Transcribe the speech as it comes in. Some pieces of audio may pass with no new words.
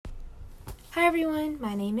Hi everyone,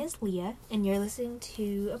 my name is Leah, and you're listening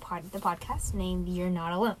to the podcast named You're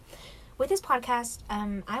Not Alone. With this podcast,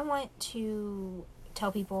 I want to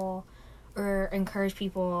tell people or encourage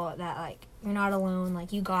people that, like, you're not alone,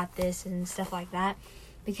 like, you got this and stuff like that,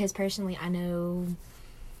 because personally, I know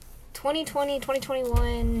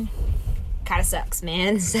 2021 kind of sucks,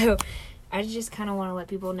 man, so I just kind of want to let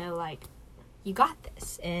people know, like, you got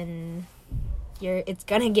this, and it's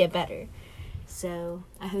gonna get better. So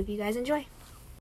I hope you guys enjoy.